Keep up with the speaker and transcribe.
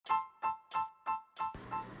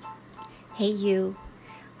Hey, you.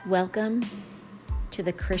 Welcome to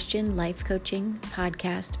the Christian Life Coaching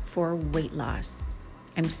Podcast for Weight Loss.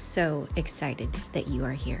 I'm so excited that you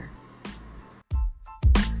are here.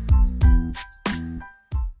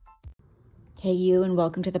 Hey, you, and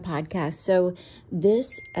welcome to the podcast. So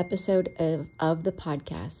this episode of the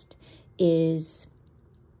podcast is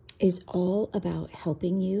all about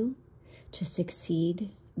helping you to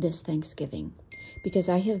succeed this Thanksgiving. Because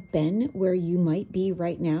I have been where you might be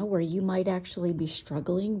right now, where you might actually be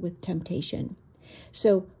struggling with temptation.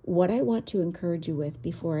 So what I want to encourage you with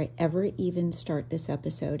before I ever even start this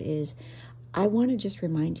episode is I want to just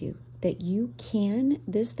remind you that you can,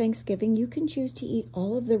 this Thanksgiving, you can choose to eat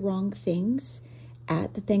all of the wrong things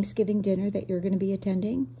at the Thanksgiving dinner that you're going to be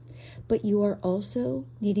attending, but you are also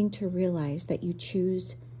needing to realize that you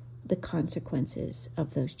choose the consequences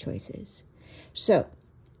of those choices. So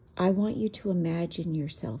I want you to imagine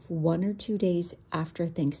yourself 1 or 2 days after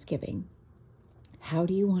Thanksgiving. How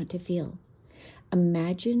do you want to feel?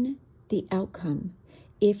 Imagine the outcome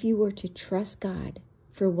if you were to trust God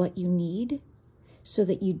for what you need so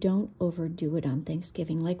that you don't overdo it on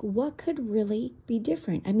Thanksgiving. Like, what could really be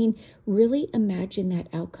different? I mean, really imagine that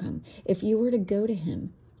outcome. If you were to go to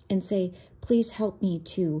Him and say, please help me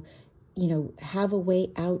to, have a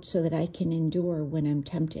way out so that I can endure when I'm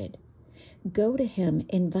tempted. Go to Him,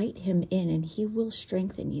 invite Him in, and He will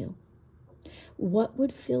strengthen you. What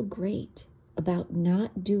would feel great about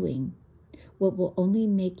not doing what will only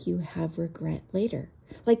make you have regret later?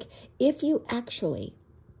 Like, if you actually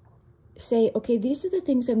say, okay, these are the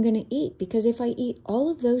things I'm going to eat, because if I eat all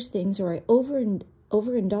of those things or I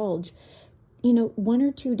overindulge, 1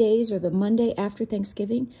 or 2 days or the Monday after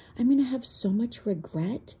Thanksgiving, I'm going to have so much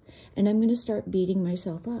regret and I'm going to start beating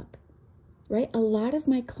myself up. Right? A lot of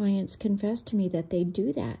my clients confess to me that they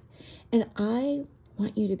do that. And I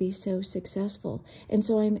want you to be so successful. And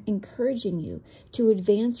so I'm encouraging you to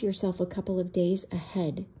advance yourself a couple of days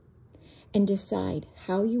ahead and decide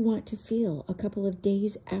how you want to feel a couple of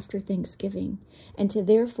days after Thanksgiving, and to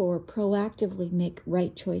therefore proactively make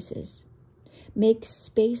right choices. Make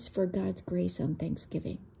space for God's grace on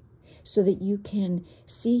Thanksgiving so that you can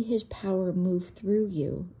see His power move through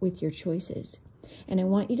you with your choices. And I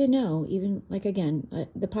want you to know, even the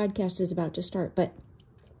podcast is about to start, but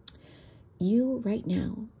you right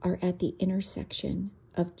now are at the intersection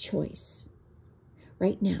of choice.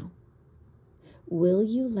 Right now, will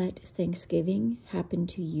you let Thanksgiving happen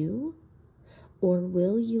to you, or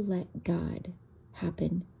will you let God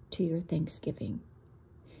happen to your Thanksgiving?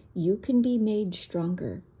 You can be made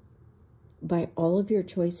stronger by all of your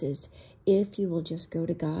choices if you will just go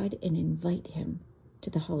to God and invite Him to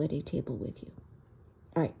the holiday table with you.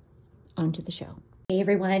 All right, on to the show. Hey,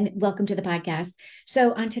 everyone. Welcome to the podcast.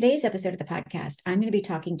 So on today's episode of the podcast, I'm going to be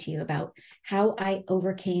talking to you about how I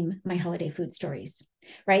overcame my holiday food stories,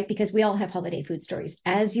 right? Because we all have holiday food stories.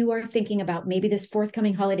 As you are thinking about maybe this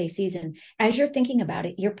forthcoming holiday season, as you're thinking about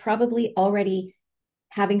it, you're probably already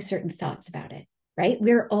having certain thoughts about it, right?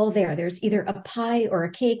 We're all there. There's either a pie or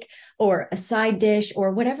a cake or a side dish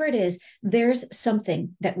or whatever it is. There's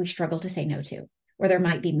something that we struggle to say no to. Or there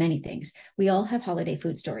might be many things. We all have holiday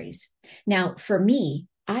food stories. Now, for me,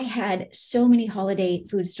 I had so many holiday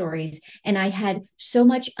food stories, and I had so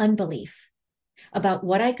much unbelief about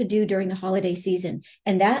what I could do during the holiday season.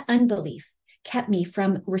 And that unbelief kept me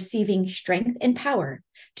from receiving strength and power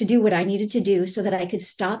to do what I needed to do so that I could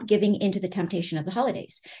stop giving into the temptation of the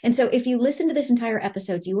holidays. And so if you listen to this entire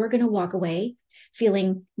episode, you are going to walk away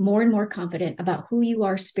feeling more and more confident about who you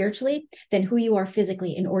are spiritually than who you are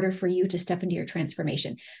physically in order for you to step into your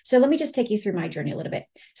transformation. So let me just take you through my journey a little bit.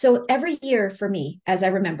 So every year for me, as I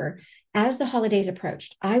remember, as the holidays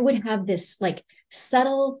approached, I would have this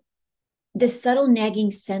subtle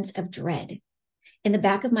nagging sense of dread in the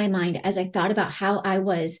back of my mind as I thought about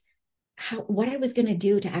what I was going to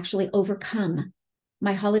do to actually overcome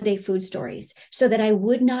my holiday food stories so that I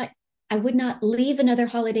would not leave another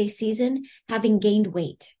holiday season having gained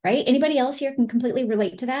weight, right? Anybody else here can completely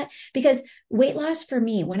relate to that? Because weight loss for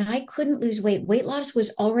me, when I couldn't lose weight loss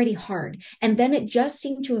was already hard. And then it just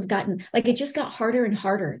seemed to have it just got harder and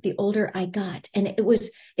harder the older I got. And it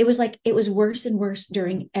was worse and worse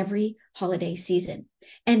during every holiday season.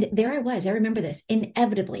 And there I remember this,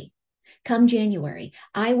 inevitably. Come January,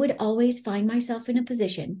 I would always find myself in a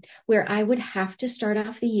position where I would have to start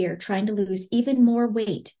off the year trying to lose even more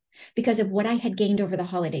weight because of what I had gained over the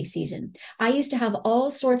holiday season. I used to have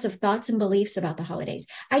all sorts of thoughts and beliefs about the holidays.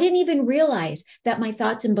 I didn't even realize that my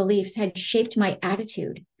thoughts and beliefs had shaped my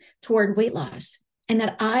attitude toward weight loss, and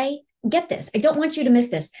that I get this. I don't want you to miss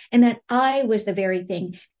this. And that I was the very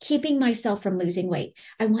thing keeping myself from losing weight.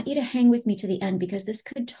 I want you to hang with me to the end because this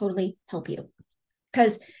could totally help you.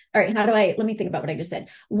 Because, all right, let me think about what I just said.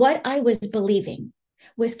 What I was believing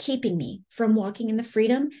was keeping me from walking in the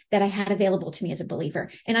freedom that I had available to me as a believer.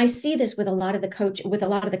 And I see this with a lot of the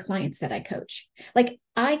clients that I coach. Like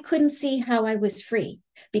I couldn't see how I was free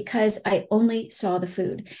because I only saw the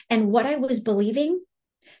food. And what I was believing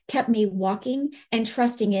kept me walking and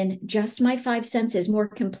trusting in just my five senses more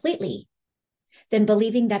completely than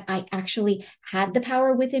believing that I actually had the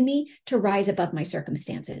power within me to rise above my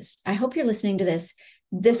circumstances. I hope you're listening to this.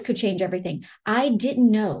 This could change everything. I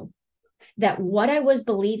didn't know that what I was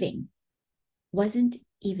believing wasn't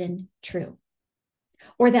even true.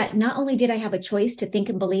 Or that not only did I have a choice to think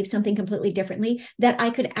and believe something completely differently, that I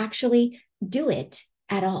could actually do it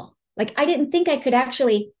at all. Like I didn't think I could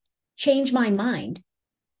actually change my mind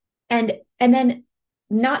and then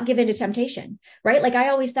not give in to temptation, right? Like I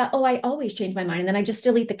always thought, oh, I always change my mind and then I just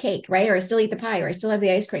still eat the cake, right? Or I still eat the pie or I still have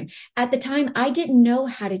the ice cream. At the time, I didn't know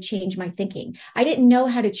how to change my thinking. I didn't know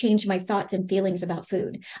how to change my thoughts and feelings about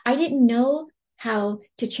food. I didn't know how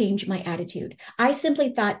to change my attitude. I simply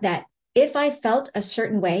thought that if I felt a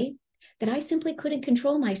certain way, that I simply couldn't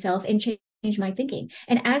control myself and change my thinking.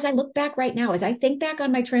 And as I look back right now, as I think back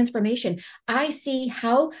on my transformation, I see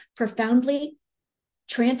how profoundly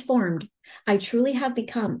transformed I truly have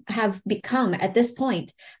become at this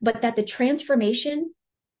point, but that the transformation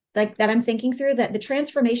like that I'm thinking through, that the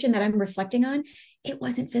transformation that I'm reflecting on, it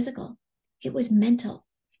wasn't physical. It was mental.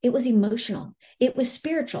 It was emotional. It was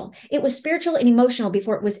spiritual. It was spiritual and emotional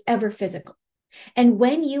before it was ever physical. And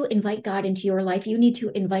when you invite God into your life, you need to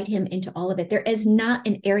invite him into all of it. There is not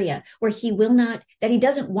an area where that he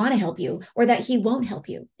doesn't want to help you or that he won't help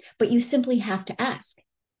you, but you simply have to ask.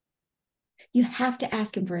 You have to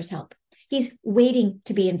ask him for his help. He's waiting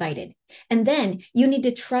to be invited. And then you need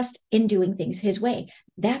to trust in doing things his way.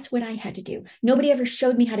 That's what I had to do. Nobody ever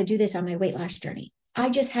showed me how to do this on my weight loss journey. I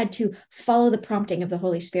just had to follow the prompting of the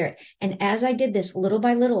Holy Spirit. And as I did this little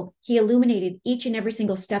by little, he illuminated each and every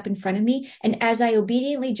single step in front of me. And as I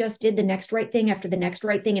obediently just did the next right thing after the next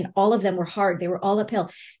right thing, and all of them were hard, they were all uphill.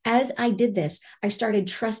 As I did this, I started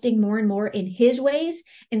trusting more and more in his ways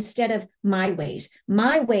instead of my ways.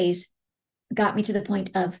 My ways got me to the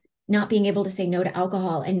point of not being able to say no to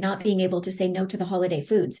alcohol and not being able to say no to the holiday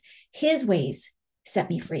foods. His ways set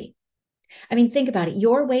me free. I mean, think about it.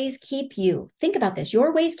 Your ways keep you. Think about this.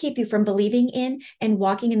 Your ways keep you from believing in and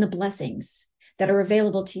walking in the blessings that are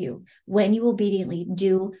available to you when you obediently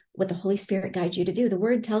do what the Holy Spirit guides you to do. The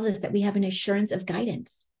word tells us that we have an assurance of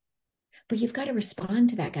guidance, but you've got to respond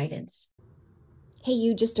to that guidance.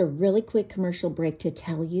 Hey, just a really quick commercial break to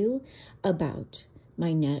tell you about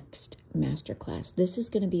my next masterclass. This is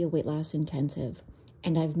going to be a weight loss intensive,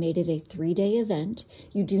 and I've made it a 3-day event.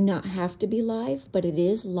 You do not have to be live, but it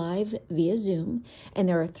is live via Zoom, and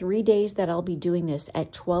there are 3 days that I'll be doing this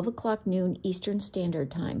at 12 o'clock noon Eastern Standard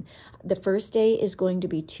Time. The first day is going to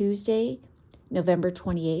be Tuesday, November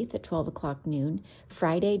 28th at 12 o'clock noon,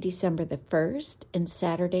 Friday, December the 1st, and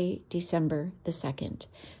Saturday, December the 2nd,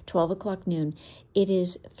 12 o'clock noon. It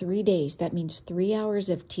is 3 days. That means 3 hours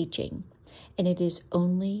of teaching. And it is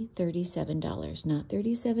only $37, not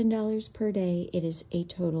 $37 per day. It is a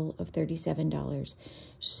total of $37.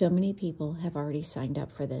 So many people have already signed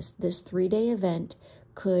up for this. This 3-day event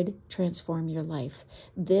could transform your life.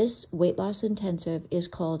 This weight loss intensive is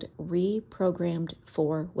called Reprogrammed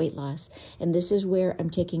for Weight Loss. And this is where I'm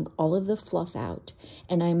taking all of the fluff out.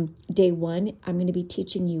 And day 1, I'm going to be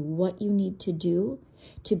teaching you what you need to do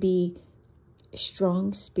to be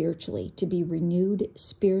strong spiritually, to be renewed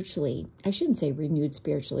spiritually. I shouldn't say renewed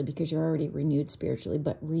spiritually because you're already renewed spiritually,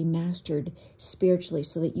 but remastered spiritually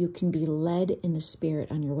so that you can be led in the spirit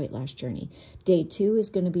on your weight loss journey. Day 2 is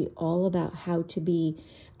going to be all about how to be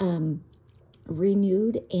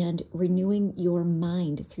renewed and renewing your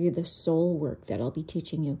mind through the soul work that I'll be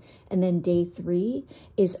teaching you. And then day 3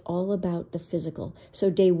 is all about the physical. So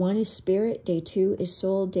day 1 is spirit, day 2 is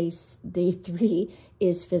soul, day 3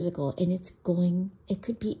 is physical. And it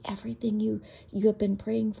could be everything you have been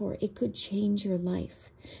praying for. It could change your life.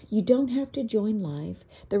 You don't have to join live.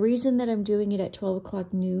 The reason that I'm doing it at 12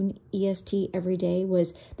 o'clock noon EST every day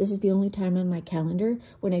was this is the only time on my calendar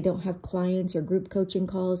when I don't have clients or group coaching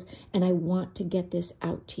calls, and I want to get this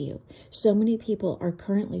out to you. So many people are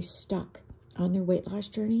currently stuck on their weight loss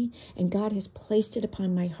journey, and God has placed it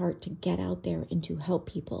upon my heart to get out there and to help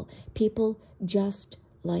people just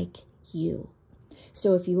like you.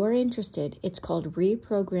 So if you are interested, it's called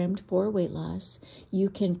Reprogrammed for Weight Loss. You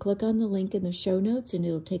can click on the link in the show notes and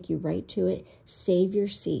it'll take you right to it. Save your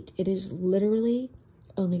seat. It is literally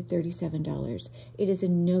only $37. It is a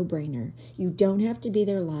no-brainer. You don't have to be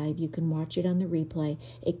there live. You can watch it on the replay.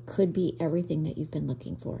 It could be everything that you've been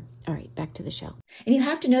looking for. All right, back to the show. And you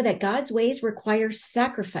have to know that God's ways require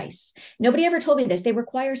sacrifice. Nobody ever told me this. They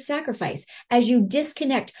require sacrifice. As you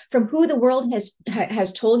disconnect from who the world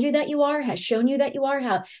has told you that you are, has shown you that you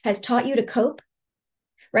are, has taught you to cope,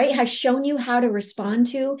 right? Has shown you how to respond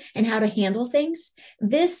to and how to handle things.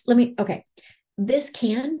 This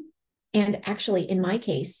can, and actually in my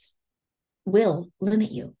case, will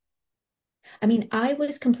limit you. I mean, I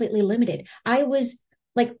was completely limited. I was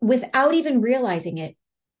like, without even realizing it.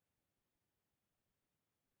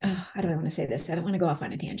 Oh, how do I want to say this? I don't want to go off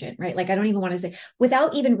on a tangent, right? Like, I don't even want to say,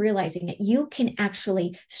 without even realizing it, you can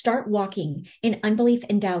actually start walking in unbelief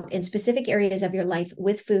and doubt in specific areas of your life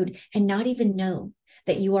with food and not even know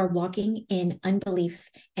that you are walking in unbelief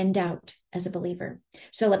and doubt as a believer.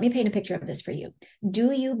 So let me paint a picture of this for you.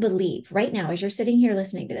 Do you believe right now, as you're sitting here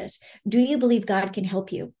listening to this, do you believe God can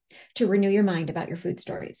help you to renew your mind about your food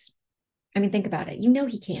stories? I mean, think about it. You know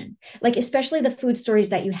he can. Like, especially the food stories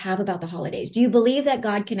that you have about the holidays. Do you believe that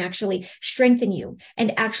God can actually strengthen you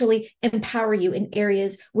and actually empower you in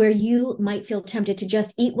areas where you might feel tempted to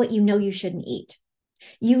just eat what you know you shouldn't eat?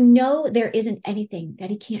 You know there isn't anything that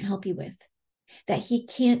he can't help you with, that he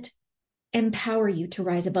can't empower you to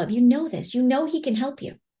rise above. You know this. You know he can help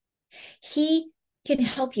you. He can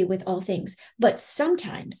help you with all things. But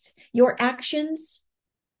sometimes your actions,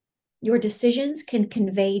 your decisions can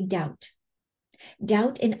convey doubt.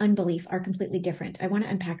 Doubt and unbelief are completely different. I want to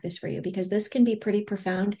unpack this for you because this can be pretty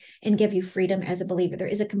profound and give you freedom as a believer. There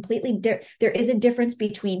is a difference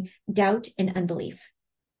between doubt and unbelief,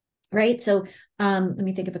 right? So let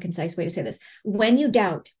me think of a concise way to say this. When you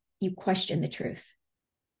doubt, you question the truth,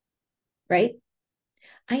 right?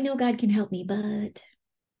 I know God can help me, but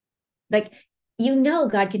like, you know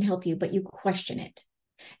God can help you, but you question it.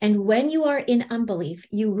 And when you are in unbelief,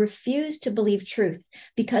 you refuse to believe truth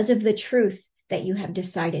because of the truth that you have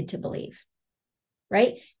decided to believe,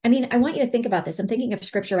 right? I mean, I want you to think about this. I'm thinking of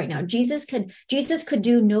scripture right now. Jesus could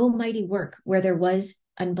do no mighty work where there was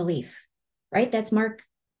unbelief, right? That's Mark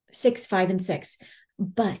 6, 5, and 6.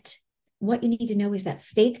 But what you need to know is that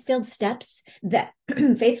faith-filled steps that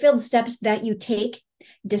you take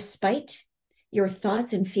despite your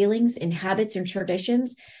thoughts and feelings and habits and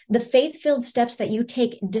traditions, the faith-filled steps that you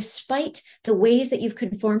take despite the ways that you've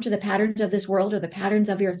conformed to the patterns of this world or the patterns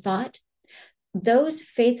of your thought, those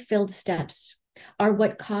faith-filled steps are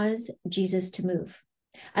what cause Jesus to move.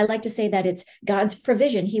 I like to say that it's God's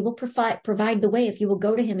provision. He will provide the way if you will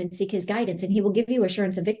go to him and seek his guidance, and he will give you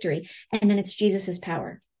assurance of victory. And then it's Jesus's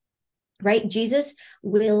power, right? Jesus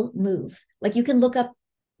will move. Like, you can look up,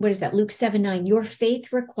 what is that? Luke 7:9. Your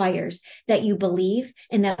faith requires that you believe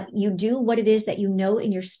and that you do what it is that you know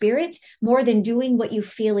in your spirit more than doing what you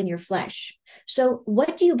feel in your flesh. So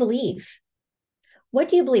what do you believe? What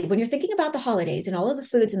do you believe when you're thinking about the holidays and all of the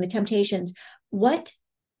foods and the temptations? How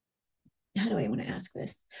do I want to ask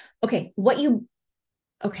this? How do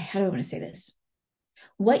I want to say this?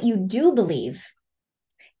 What you do believe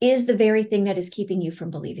is the very thing that is keeping you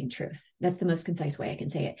from believing truth. That's the most concise way I can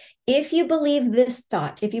say it. If you believe this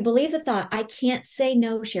thought, if you believe the thought, I can't say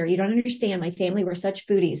no, Sherry, you don't understand. My family, we're such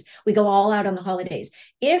foodies. We go all out on the holidays.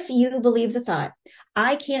 If you believe the thought,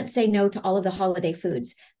 I can't say no to all of the holiday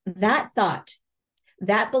foods, that thought,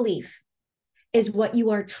 that belief is what you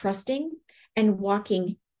are trusting and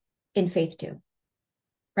walking in faith to,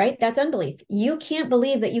 right? That's unbelief. You can't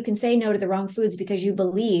believe that you can say no to the wrong foods because you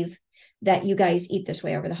believe that you guys eat this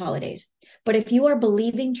way over the holidays. But if you are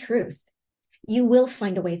believing truth, you will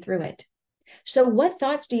find a way through it. So what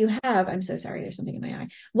thoughts do you have? I'm so sorry, there's something in my eye.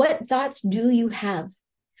 What thoughts do you have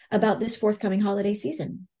about this forthcoming holiday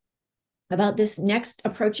season? About this next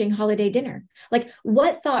approaching holiday dinner? Like,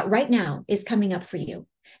 what thought right now is coming up for you?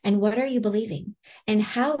 And what are you believing? And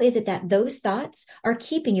how is it that those thoughts are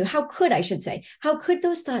keeping you? How could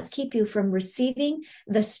those thoughts keep you from receiving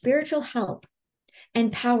the spiritual help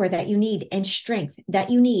and power that you need and strength that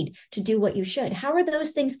you need to do what you should? How are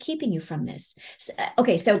those things keeping you from this?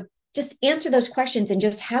 So just answer those questions and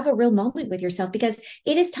just have a real moment with yourself, because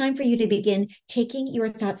it is time for you to begin taking your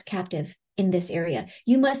thoughts captive in this area.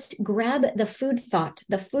 You must grab the food thought,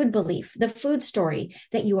 the food belief, the food story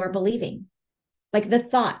that you are believing. Like the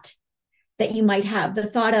thought that you might have, the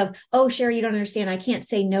thought of, oh, Sherry, you don't understand. I can't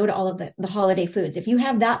say no to all of the holiday foods. If you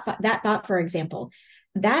have that thought, for example,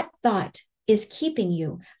 that thought is keeping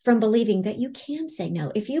you from believing that you can say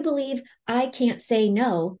no. If you believe I can't say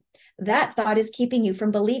no, that thought is keeping you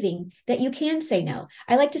from believing that you can say no.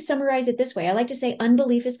 I like to summarize it this way. I like to say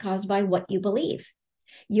unbelief is caused by what you believe.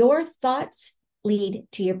 Your thoughts lead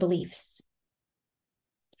to your beliefs.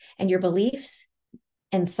 And your beliefs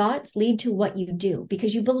and thoughts lead to what you do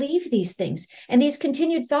because you believe these things. And these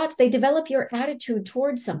continued thoughts, they develop your attitude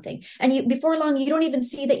towards something. And you, before long, you don't even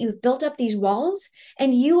see that you've built up these walls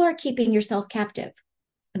and you are keeping yourself captive.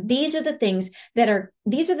 These are the things that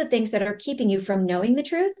are keeping you from knowing the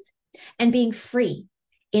truth and being free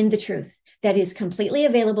in the truth that is completely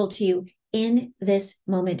available to you in this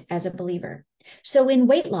moment as a believer. So in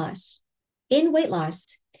weight loss,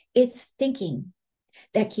 it's thinking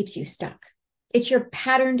that keeps you stuck. It's your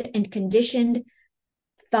patterned and conditioned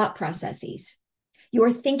thought processes.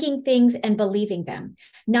 You're thinking things and believing them,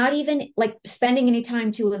 not even like spending any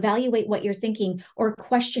time to evaluate what you're thinking or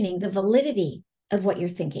questioning the validity of what you're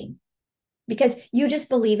thinking, because you just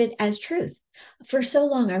believe it as truth. For so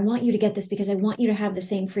long, I want you to get this because I want you to have the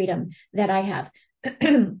same freedom that I have.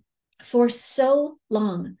 For so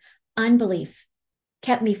long, unbelief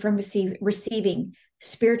kept me from receiving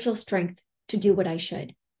spiritual strength to do what I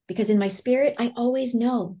should. Because in my spirit, I always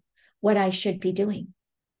know what I should be doing.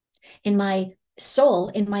 In my soul,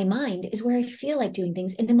 in my mind, is where I feel like doing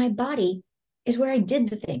things. And in my body is where I did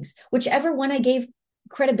the things. Whichever one I gave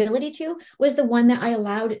credibility to was the one that I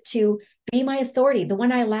allowed to be my authority, the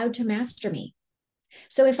one I allowed to master me.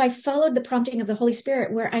 So if I followed the prompting of the Holy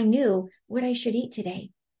Spirit, where I knew what I should eat today,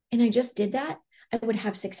 and I just did that, I would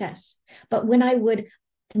have success. But when I would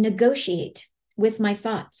negotiate with my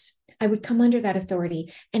thoughts, I would come under that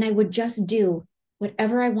authority and I would just do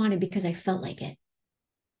whatever I wanted because I felt like it.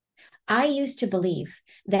 I used to believe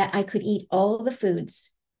that I could eat all the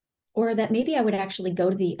foods, or that maybe I would actually go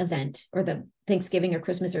to the event or the Thanksgiving or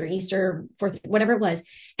Christmas or Easter, or whatever it was.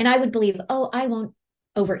 And I would believe, oh, I won't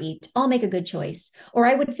overeat. I'll make a good choice. Or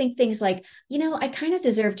I would think things like, I kind of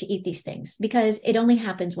deserve to eat these things because it only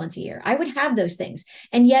happens once a year. I would have those things.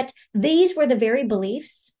 And yet these were the very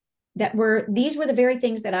beliefs these were the very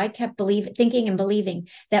things that I kept thinking and believing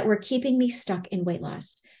that were keeping me stuck in weight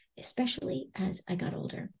loss, especially as I got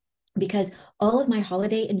older, because all of my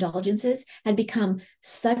holiday indulgences had become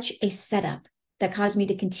such a setup that caused me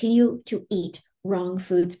to continue to eat wrong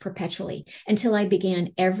foods perpetually until I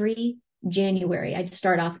began every January. I'd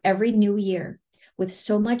start off every new year with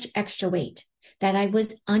so much extra weight that I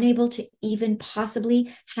was unable to even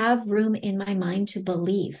possibly have room in my mind to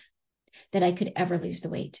believe that I could ever lose the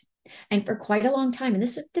weight. And for quite a long time, and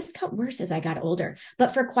this got worse as I got older,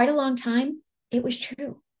 but for quite a long time, it was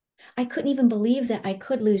true. I couldn't even believe that I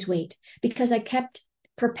could lose weight because I kept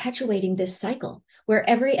perpetuating this cycle where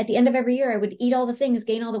at the end of every year, I would eat all the things,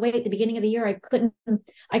 gain all the weight. At the beginning of the year,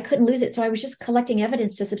 I couldn't lose it. So I was just collecting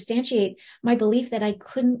evidence to substantiate my belief that I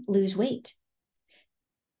couldn't lose weight.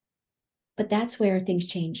 But that's where things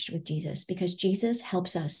changed with Jesus, because Jesus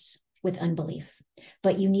helps us with unbelief.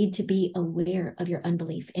 But you need to be aware of your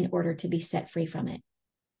unbelief in order to be set free from it.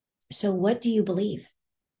 So what do you believe?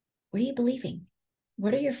 What are you believing?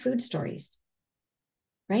 What are your food stories?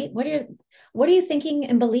 Right? What are you thinking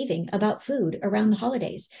and believing about food around the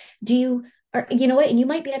holidays? You know what? And you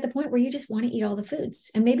might be at the point where you just want to eat all the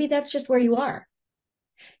foods. And maybe that's just where you are.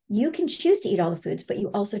 You can choose to eat all the foods, but you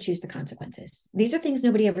also choose the consequences. These are things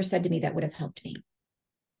nobody ever said to me that would have helped me.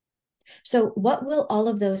 So what will all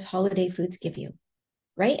of those holiday foods give you?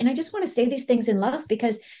 Right? And I just want to say these things in love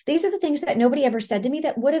because these are the things that nobody ever said to me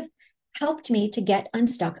that would have helped me to get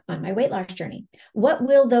unstuck on my weight loss journey. What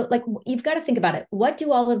will you've got to think about it. What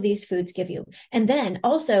do all of these foods give you? And then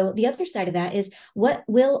also the other side of that is, what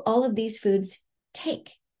will all of these foods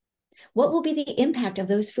take? What will be the impact of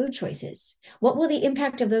those food choices? What will the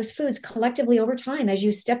impact of those foods collectively over time as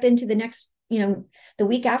you step into the next, the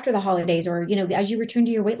week after the holidays, or, as you return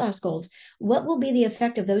to your weight loss goals? What will be the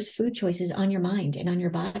effect of those food choices on your mind and on your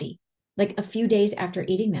body, like a few days after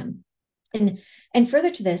eating them? And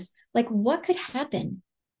further to this, what could happen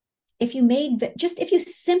if you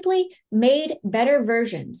simply made better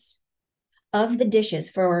versions of the dishes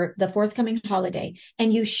for the forthcoming holiday,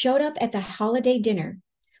 and you showed up at the holiday dinner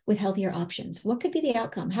with healthier options? What could be the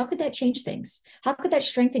outcome? How could that change things? How could that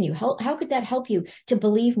strengthen you? How could that help you to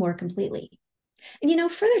believe more completely?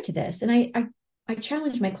 And further to this, and I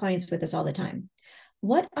challenge my clients with this all the time.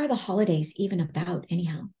 What are the holidays even about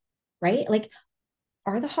anyhow? Right?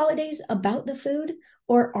 Are the holidays about the food,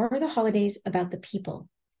 or are the holidays about the people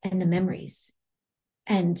and the memories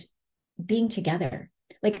and being together?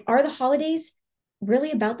 Are the holidays really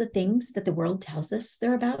about the things that the world tells us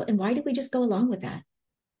they're about? And why do we just go along with that?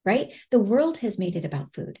 Right? The world has made it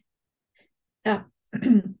about food.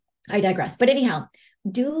 I digress. But anyhow,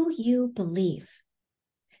 do you believe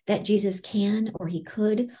that Jesus can, or he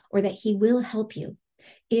could, or that he will help you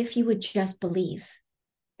if you would just believe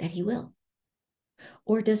that he will?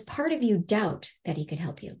 Or does part of you doubt that he could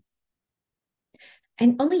help you?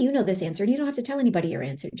 And only you know this answer, and you don't have to tell anybody your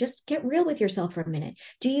answer. Just get real with yourself for a minute.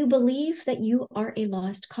 Do you believe that you are a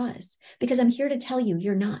lost cause? Because I'm here to tell you,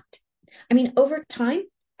 you're not. I mean, over time,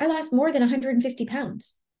 I lost more than 150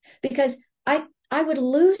 pounds because I would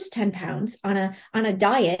lose 10 pounds on a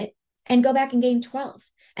diet and go back and gain 12.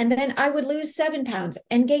 And then I would lose 7 pounds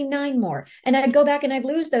and gain 9 more. And I'd go back and I'd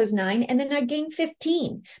lose those 9 and then I'd gain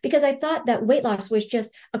 15 because I thought that weight loss was just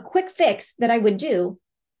a quick fix that I would do.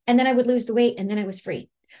 And then I would lose the weight and then I was free.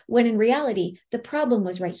 When in reality, the problem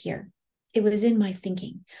was right here. It was in my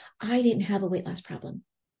thinking. I didn't have a weight loss problem.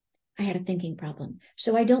 I had a thinking problem.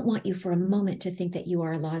 So I don't want you for a moment to think that you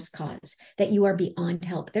are a lost cause, that you are beyond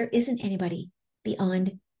help. There isn't anybody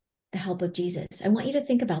beyond the help of Jesus. I want you to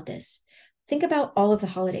think about this. Think about all of the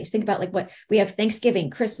holidays. Think about like what we have: Thanksgiving,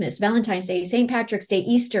 Christmas, Valentine's Day, St. Patrick's Day,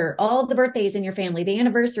 Easter, all the birthdays in your family, the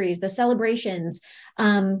anniversaries, the celebrations,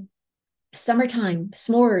 summertime,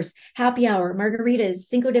 s'mores, happy hour, margaritas,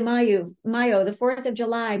 Cinco de Mayo, the 4th of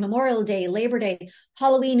July, Memorial Day, Labor Day,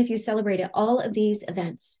 Halloween, if you celebrate it, all of these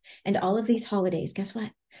events and all of these holidays, guess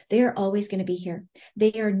what? They are always going to be here.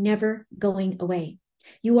 They are never going away.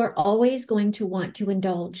 You are always going to want to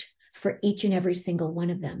indulge for each and every single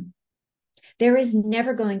one of them. There is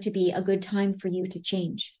never going to be a good time for you to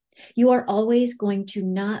change. You are always going to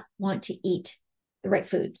not want to eat the right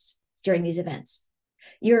foods during these events.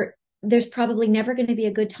 There's probably never going to be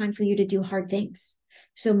a good time for you to do hard things.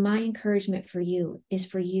 So my encouragement for you is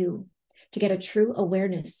for you to get a true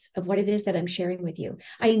awareness of what it is that I'm sharing with you.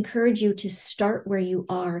 I encourage you to start where you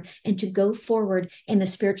are and to go forward in the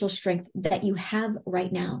spiritual strength that you have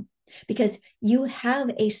right now, because you have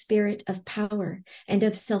a spirit of power and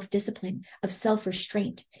of self-discipline, of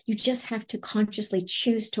self-restraint. You just have to consciously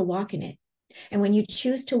choose to walk in it. And when you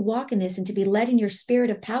choose to walk in this and to be led in your spirit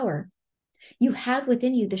of power, you have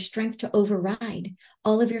within you the strength to override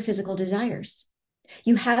all of your physical desires.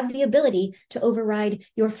 You have the ability to override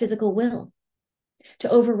your physical will, to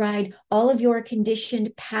override all of your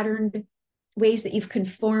conditioned, patterned ways that you've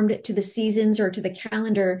conformed to the seasons or to the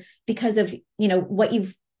calendar because of, what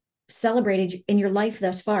you've celebrated in your life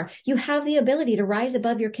thus far. You have the ability to rise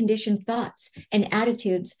above your conditioned thoughts and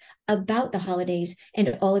attitudes about the holidays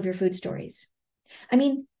and all of your food stories. I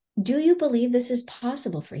mean, do you believe this is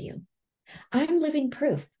possible for you? I'm living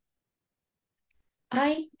proof.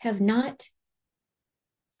 I have not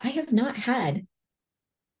had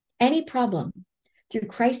any problem through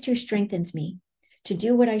Christ who strengthens me to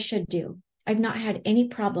do what I should do. I've not had any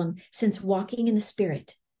problem since walking in the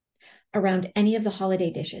Spirit around any of the holiday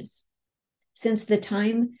dishes, since the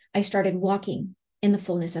time I started walking in the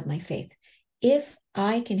fullness of my faith. If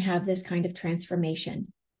I can have this kind of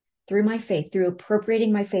transformation through my faith, through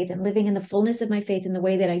appropriating my faith and living in the fullness of my faith in the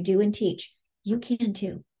way that I do and teach, you can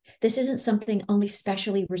too. This isn't something only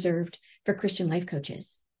specially reserved for Christian life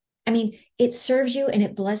coaches. I mean, it serves you and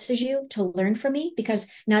it blesses you to learn from me, because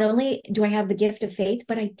not only do I have the gift of faith,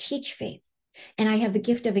 but I teach faith and I have the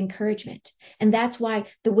gift of encouragement. And that's why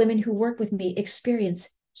the women who work with me experience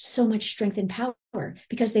so much strength and power,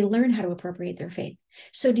 because they learn how to appropriate their faith.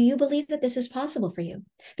 So do you believe that this is possible for you?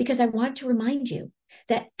 Because I want to remind you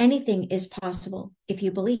that anything is possible if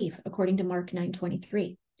you believe, according to Mark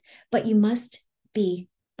 9:23. But you must be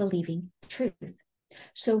believing truth.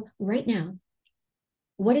 So right now,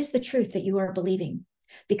 what is the truth that you are believing?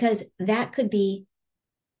 Because that could be,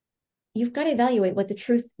 you've got to evaluate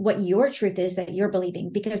what your truth is that you're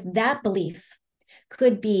believing, because that belief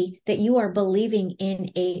could be that you are believing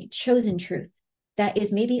in a chosen truth that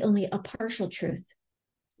is maybe only a partial truth,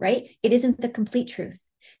 right? It isn't the complete truth.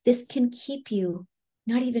 This can keep you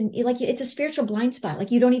not even, like, it's a spiritual blind spot. Like,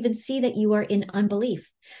 you don't even see that you are in unbelief.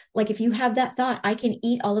 Like, if you have that thought, I can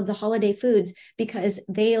eat all of the holiday foods because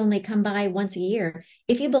they only come by once a year.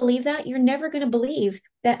 If you believe that, you're never going to believe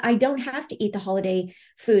that I don't have to eat the holiday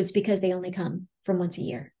foods because they only come from once a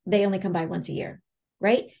year. They only come by once a year,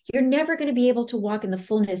 right? You're never going to be able to walk in the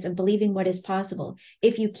fullness of believing what is possible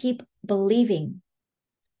if you keep believing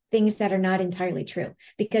things that are not entirely true,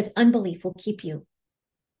 because unbelief will keep you.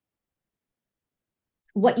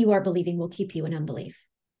 What you are believing will keep you in unbelief.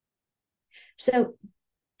 So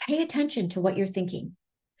pay attention to what you're thinking.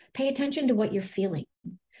 Pay attention to what you're feeling.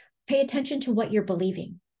 Pay attention to what you're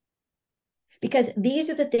believing. Because these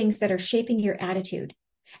are the things that are shaping your attitude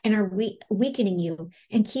and are weakening you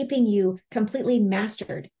and keeping you completely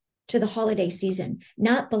mastered to the holiday season,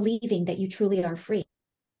 not believing that you truly are free.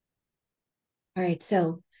 All right,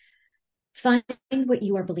 so find what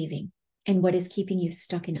you are believing and what is keeping you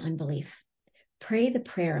stuck in unbelief. Pray the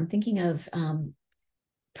prayer. I'm thinking of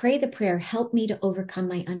pray the prayer, help me to overcome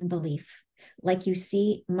my unbelief, like you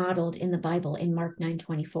see modeled in the Bible in Mark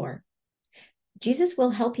 9:24. Jesus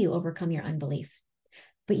will help you overcome your unbelief,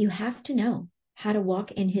 but you have to know how to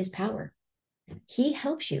walk in his power. He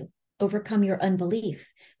helps you overcome your unbelief,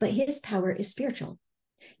 but his power is spiritual.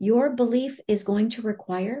 Your belief is going to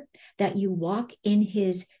require that you walk in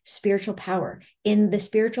his spiritual power, in the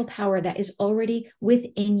spiritual power that is already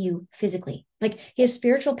within you physically. Like his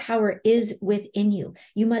spiritual power is within you.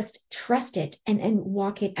 You must trust it and then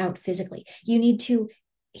walk it out physically. You need to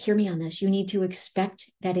hear me on this. You need to expect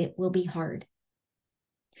that it will be hard.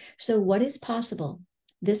 So, what is possible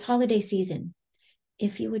this holiday season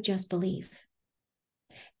if you would just believe?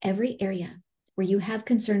 Every area where you have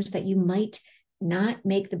concerns that you might not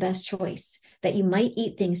make the best choice, that you might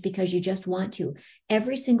eat things because you just want to,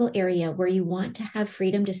 every single area where you want to have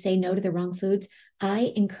freedom to say no to the wrong foods,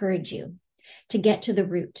 I encourage you to get to the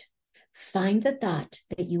root. Find the thought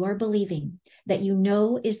that you are believing that you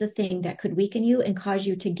know is the thing that could weaken you and cause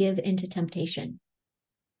you to give into temptation.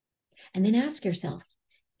 And then ask yourself,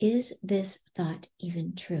 is this thought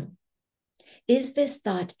even true? Is this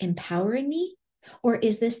thought empowering me? Or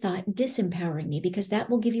is this thought disempowering me? Because that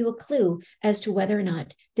will give you a clue as to whether or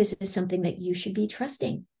not this is something that you should be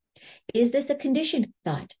trusting. Is this a conditioned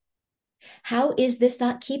thought? How is this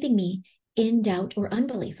thought keeping me in doubt or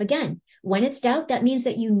unbelief? Again, when it's doubt, that means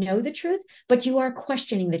that you know the truth, but you are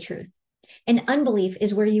questioning the truth. And unbelief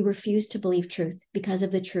is where you refuse to believe truth because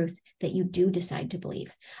of the truth that you do decide to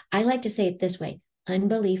believe. I like to say it this way: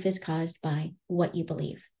 unbelief is caused by what you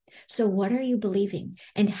believe. So what are you believing?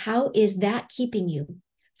 And how is that keeping you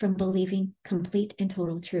from believing complete and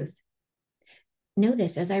total truth? Know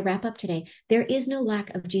this as I wrap up today, there is no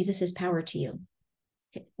lack of Jesus's power to you.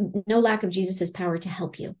 No lack of Jesus's power to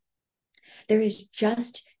help you. There is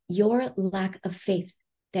just your lack of faith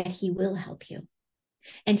that he will help you.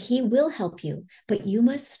 And he will help you, but you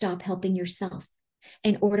must stop helping yourself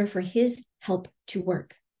in order for his help to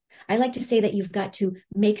work. I like to say that you've got to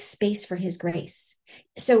make space for his grace.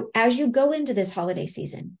 So as you go into this holiday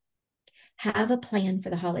season, have a plan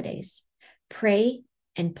for the holidays. Pray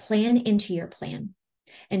and plan into your plan,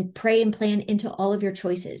 and pray and plan into all of your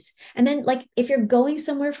choices. And then, like, if you're going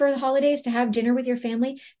somewhere for the holidays to have dinner with your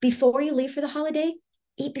family, before you leave for the holiday,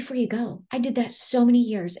 eat before you go. I did that so many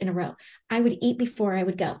years in a row. I would eat before I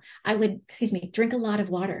would go. I would, drink a lot of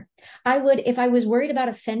water. I would, if I was worried about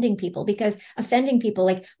offending people, because offending people,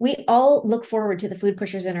 like, we all look forward to the food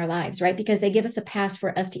pushers in our lives, right? Because they give us a pass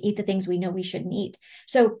for us to eat the things we know we shouldn't eat.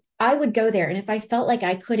 So I would go there. And if I felt like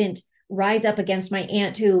I couldn't rise up against my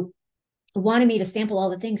aunt who wanted me to sample all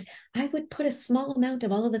the things, I would put a small amount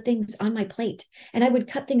of all of the things on my plate, and I would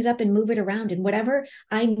cut things up and move it around, and whatever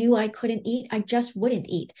I knew I couldn't eat, I just wouldn't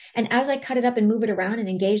eat. And as I cut it up and move it around and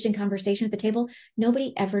engaged in conversation at the table,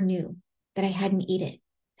 nobody ever knew that I hadn't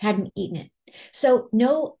eaten it. So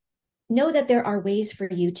know that there are ways for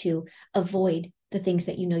you to avoid the things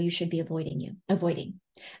that you know you should be avoiding.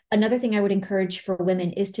 Another thing I would encourage for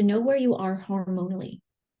women is to know where you are hormonally,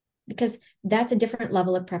 because that's a different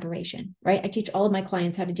level of preparation, right? I teach all of my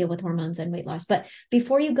clients how to deal with hormones and weight loss. But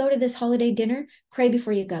before you go to this holiday dinner, pray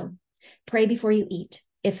before you go. Pray before you eat.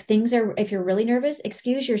 If you're really nervous,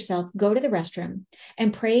 excuse yourself, go to the restroom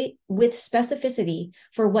and pray with specificity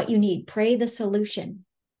for what you need. Pray the solution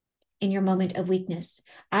in your moment of weakness.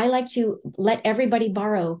 I like to let everybody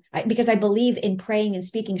borrow, because I believe in praying and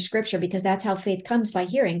speaking scripture, because that's how faith comes, by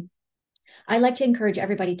hearing. I like to encourage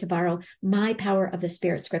everybody to borrow my Power of the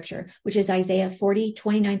Spirit scripture, which is Isaiah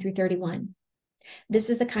 40:29-31. This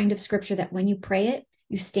is the kind of scripture that when you pray it,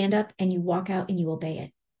 you stand up and you walk out and you obey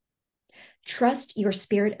it. Trust your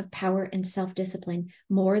spirit of power and self-discipline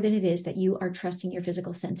more than it is that you are trusting your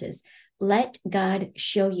physical senses. Let God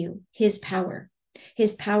show you his power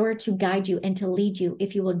to guide you and to lead you,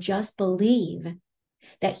 if you will just believe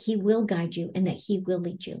that he will guide you and that he will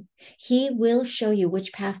lead you. He will show you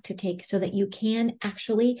which path to take so that you can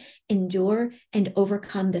actually endure and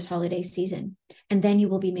overcome this holiday season. And then you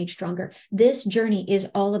will be made stronger. This journey is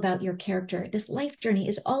all about your character. This life journey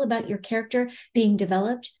is all about your character being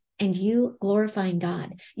developed and you glorifying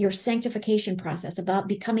God, your sanctification process, about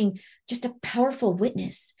becoming just a powerful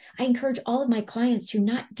witness. I encourage all of my clients to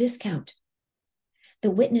not discount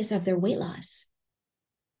the witness of their weight loss,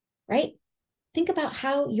 right? Think about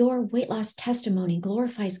how your weight loss testimony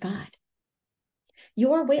glorifies God.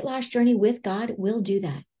 Your weight loss journey with God will do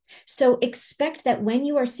that. So expect that when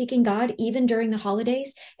you are seeking God, even during the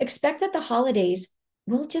holidays, expect that the holidays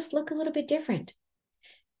will just look a little bit different.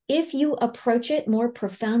 If you approach it more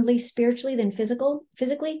profoundly spiritually than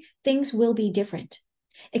physically, things will be different.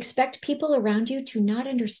 Expect people around you to not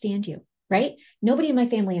understand you, right? Nobody in my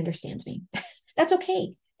family understands me. That's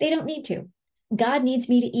okay. They don't need to. God needs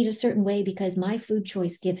me to eat a certain way because my food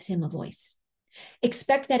choice gives him a voice.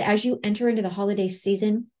 Expect that as you enter into the holiday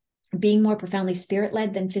season, being more profoundly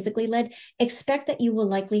spirit-led than physically led, expect that you will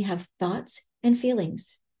likely have thoughts and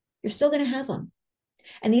feelings. You're still going to have them.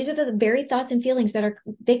 And these are the very thoughts and feelings that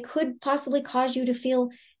they could possibly cause you to feel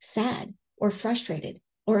sad or frustrated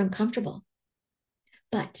or uncomfortable.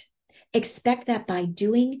 But expect that by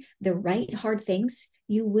doing the right hard things,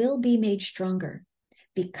 you will be made stronger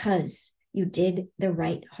because you did the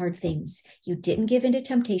right hard things. You didn't give into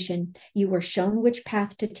temptation. You were shown which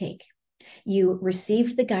path to take. You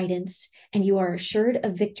received the guidance, and you are assured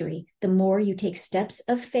of victory the more you take steps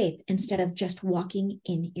of faith instead of just walking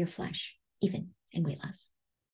in your flesh, even in weight loss.